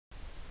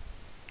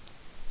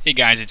Hey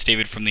guys, it's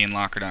David from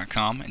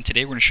theunlocker.com, and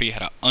today we're going to show you how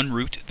to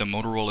unroot the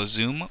Motorola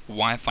Xoom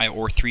Wi-Fi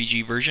or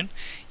 3G version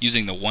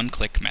using the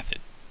one-click method.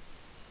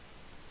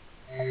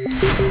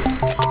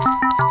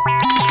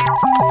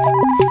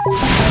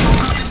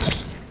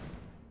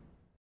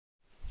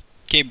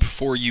 Okay,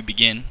 before you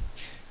begin,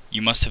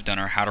 you must have done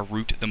our how to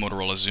root the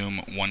Motorola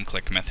Xoom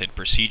one-click method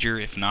procedure.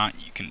 If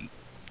not, you can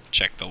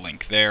check the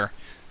link there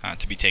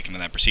to be taken to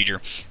that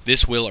procedure.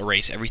 This will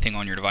erase everything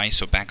on your device,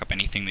 so back up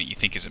anything that you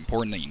think is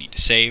important that you need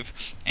to save.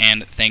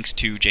 And thanks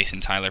to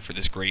Jason Tyler for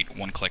this great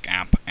one-click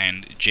app,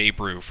 and Jay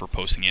Brew for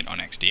posting it on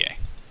XDA.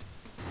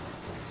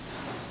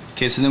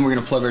 Okay, so then we're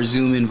going to plug our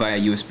Xoom in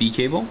via USB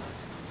cable,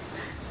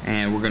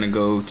 and we're going to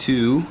go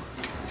to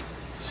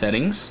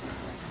Settings,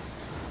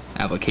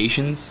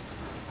 Applications,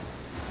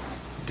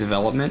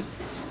 Development,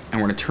 and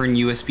we're going to turn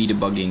USB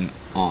debugging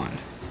on,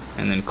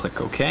 and then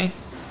click OK,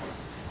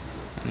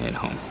 and hit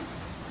Home.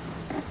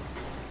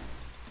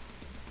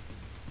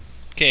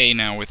 Okay,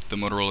 now with the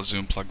Motorola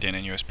Xoom plugged in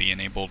and USB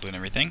enabled and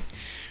everything,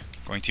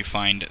 I'm going to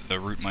find the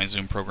Root My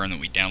Xoom program that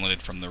we downloaded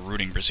from the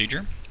rooting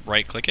procedure,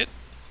 right-click it,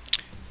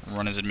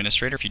 run as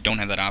administrator. If you don't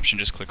have that option,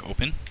 just click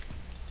Open.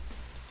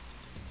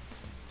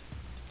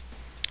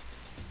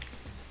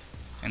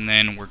 And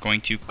then we're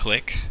going to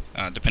click,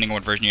 depending on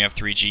what version you have,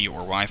 3G or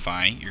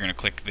Wi-Fi, you're going to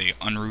click the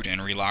Unroot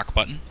and Relock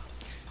button.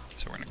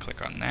 So we're going to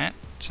click on that,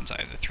 since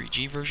I have the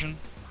 3G version.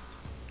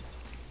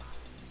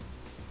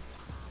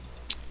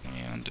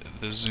 And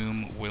the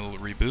Xoom will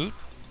reboot.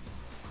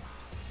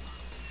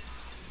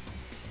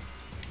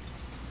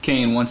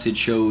 Okay, and once it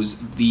shows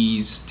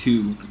these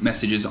two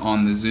messages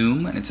on the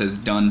Xoom, and it says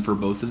done for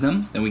both of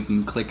them, then we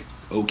can click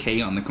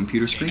OK on the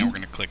computer screen. Now we're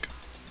going to click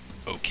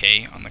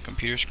OK on the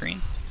computer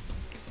screen.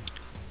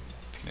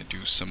 It's going to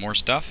do some more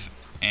stuff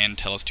and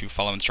tell us to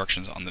follow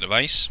instructions on the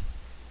device.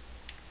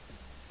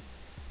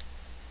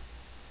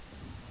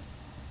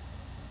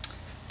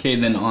 Okay,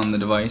 then on the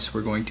device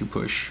we're going to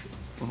push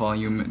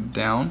volume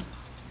down,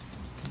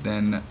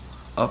 then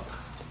up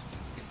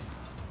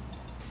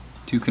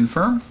to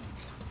confirm,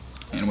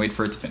 and wait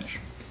for it to finish.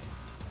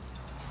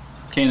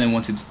 Okay, and then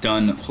once it's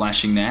done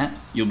flashing that,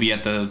 you'll be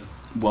at the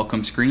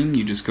welcome screen.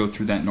 You just go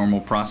through that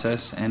normal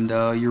process, and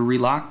you're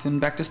relocked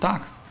and back to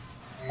stock.